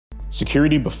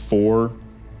Security before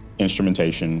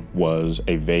instrumentation was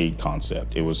a vague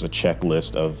concept. It was a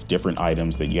checklist of different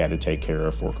items that you had to take care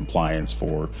of for compliance,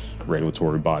 for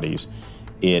regulatory bodies.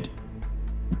 It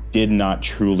did not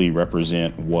truly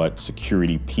represent what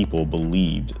security people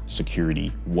believed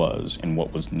security was and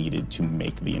what was needed to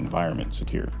make the environment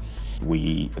secure.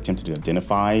 We attempted to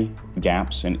identify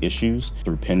gaps and issues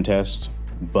through pen tests,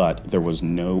 but there was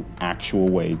no actual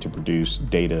way to produce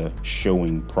data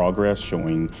showing progress,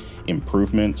 showing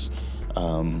improvements.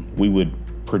 We would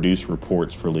produce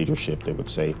reports for leadership that would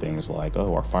say things like,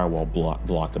 oh, our firewall blocked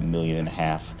 1.5 million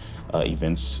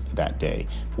events that day.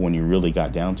 But when you really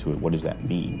got down to it, what does that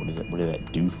mean? What did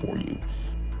that do for you?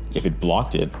 If it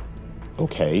blocked it,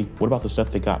 okay, what about the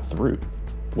stuff that got through?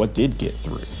 What did get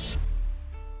through?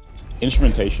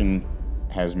 Instrumentation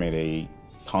has made a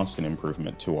constant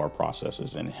improvement to our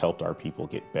processes and helped our people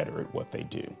get better at what they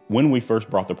do. When we first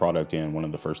brought the product in, one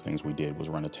of the first things we did was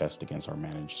run a test against our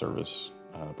managed service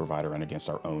provider and against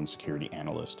our own security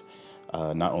analyst,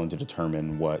 not only to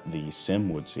determine what the SIM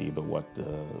would see, but what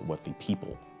the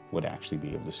people would actually be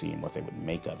able to see and what they would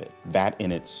make of it. That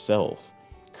in itself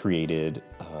created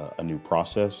a new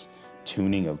process,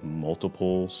 tuning of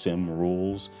multiple SIM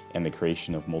rules, and the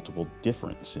creation of multiple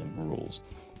different SIM rules.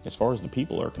 As far as the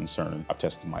people are concerned, I've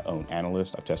tested my own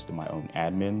analysts, I've tested my own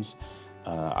admins,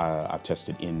 I've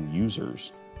tested end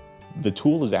users. The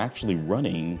tool is actually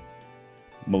running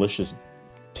malicious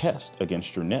tests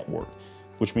against your network,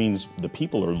 which means the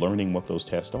people are learning what those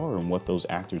tests are and what those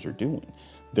actors are doing.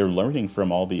 They're learning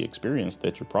from all the experience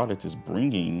that your product is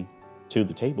bringing to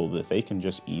the table that they can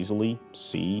just easily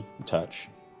see, touch,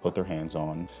 put their hands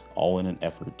on, all in an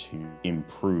effort to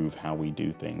improve how we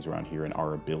do things around here and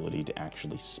our ability to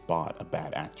actually spot a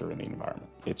bad actor in the environment.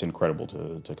 It's incredible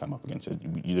to come up against it.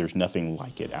 There's nothing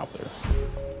like it out there.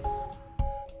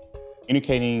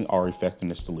 Communicating our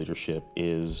effectiveness to leadership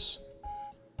is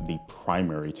the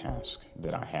primary task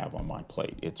that I have on my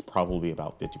plate. It's probably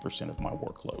about 50% of my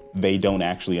workload. They don't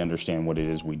actually understand what it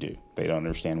is we do. They don't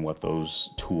understand what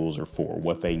those tools are for.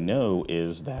 What they know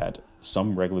is that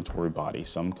some regulatory body,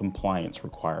 some compliance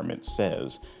requirement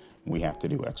says we have to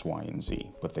do X, Y, and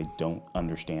Z, but they don't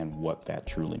understand what that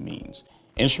truly means.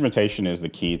 Instrumentation is the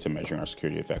key to measuring our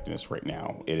security effectiveness right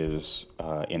now. It is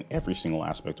in every single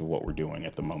aspect of what we're doing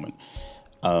at the moment.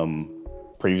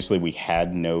 Previously, we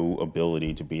had no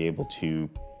ability to be able to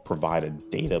provide a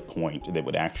data point that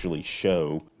would actually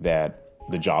show that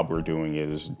the job we're doing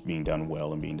is being done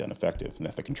well and being done effective, and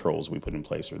that the controls we put in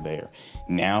place are there.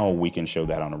 Now we can show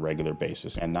that on a regular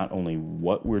basis, and not only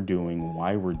what we're doing,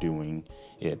 why we're doing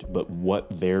it, but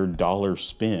what their dollar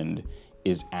spend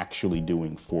is actually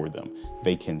doing for them.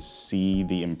 They can see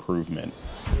the improvement.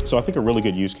 So I think a really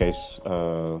good use case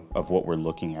of what we're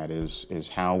looking at is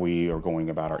how we are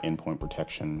going about our endpoint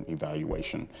protection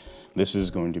evaluation. This is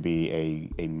going to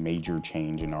be a major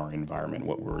change in our environment,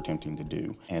 what we're attempting to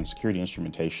do. And security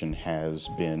instrumentation has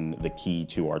been the key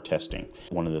to our testing.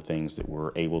 One of the things that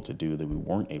we're able to do that we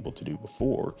weren't able to do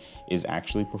before is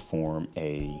actually perform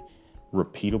a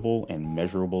repeatable and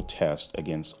measurable test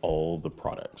against all the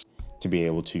products, to be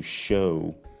able to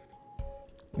show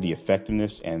the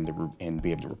effectiveness and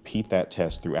be able to repeat that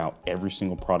test throughout every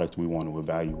single product we want to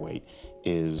evaluate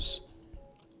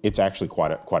it's actually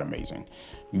quite amazing.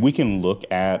 We can look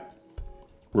at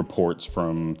reports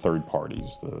from third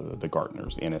parties, the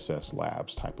Gartners, the NSS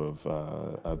Labs type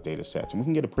of data sets, and we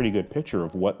can get a pretty good picture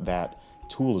of what that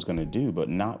tool is going to do, but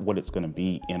not what it's going to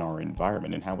be in our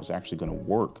environment and how it's actually going to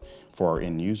work for our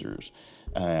end users,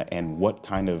 and what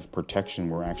kind of protection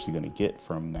we're actually going to get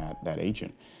from that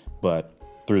agent. But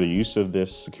through the use of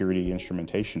this security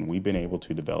instrumentation, we've been able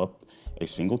to develop a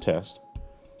single test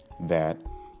that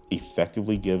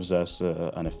effectively gives us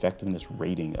an effectiveness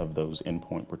rating of those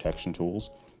endpoint protection tools.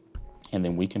 And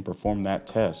then we can perform that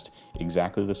test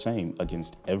exactly the same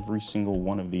against every single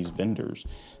one of these vendors.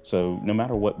 So no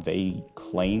matter what they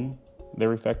claim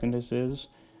their effectiveness is,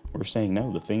 we're saying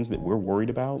no, the things that we're worried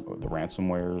about, the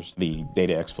ransomwares, the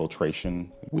data exfiltration,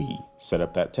 we set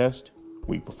up that test,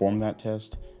 we perform that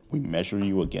test, we measure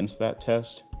you against that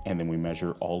test, and then we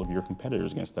measure all of your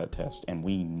competitors against that test. And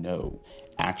we know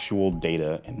actual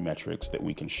data and metrics that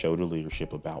we can show to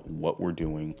leadership about what we're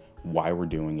doing, why we're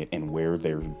doing it, and where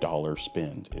their dollar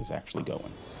spend is actually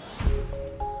going.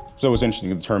 So it's interesting,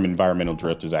 the term environmental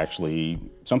drift is actually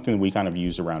something that we kind of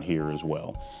use around here as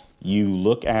well. You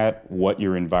look at what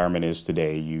your environment is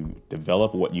today, you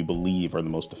develop what you believe are the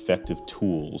most effective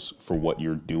tools for what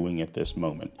you're doing at this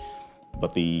moment.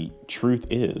 But the truth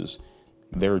is,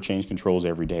 There are change controls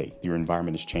every day. Your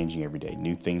environment is changing every day.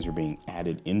 New things are being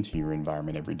added into your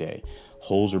environment every day.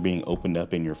 Holes are being opened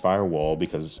up in your firewall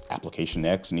because application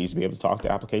X needs to be able to talk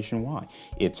to application Y.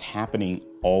 It's happening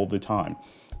all the time.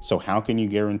 So how can you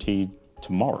guarantee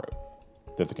tomorrow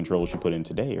that the controls you put in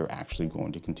today are actually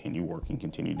going to continue working,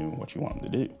 continue doing what you want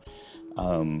them to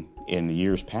do? In the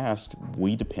years past,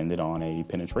 we depended on a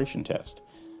penetration test,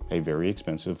 a very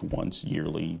expensive once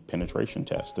yearly penetration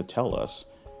test to tell us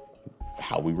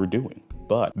how we were doing.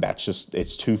 But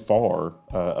it's too far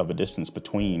of a distance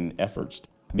between efforts.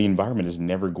 The environment is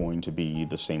never going to be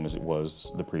the same as it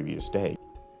was the previous day.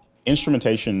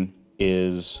 Instrumentation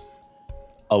is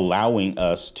allowing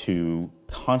us to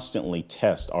constantly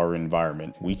test our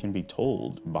environment. We can be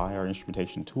told by our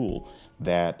instrumentation tool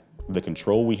that the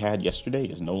control we had yesterday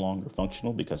is no longer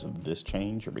functional because of this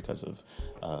change or because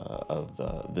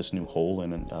of this new hole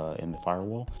in the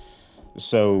firewall.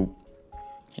 So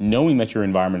knowing that your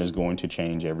environment is going to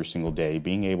change every single day,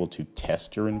 being able to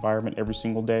test your environment every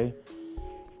single day,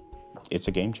 it's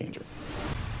a game changer.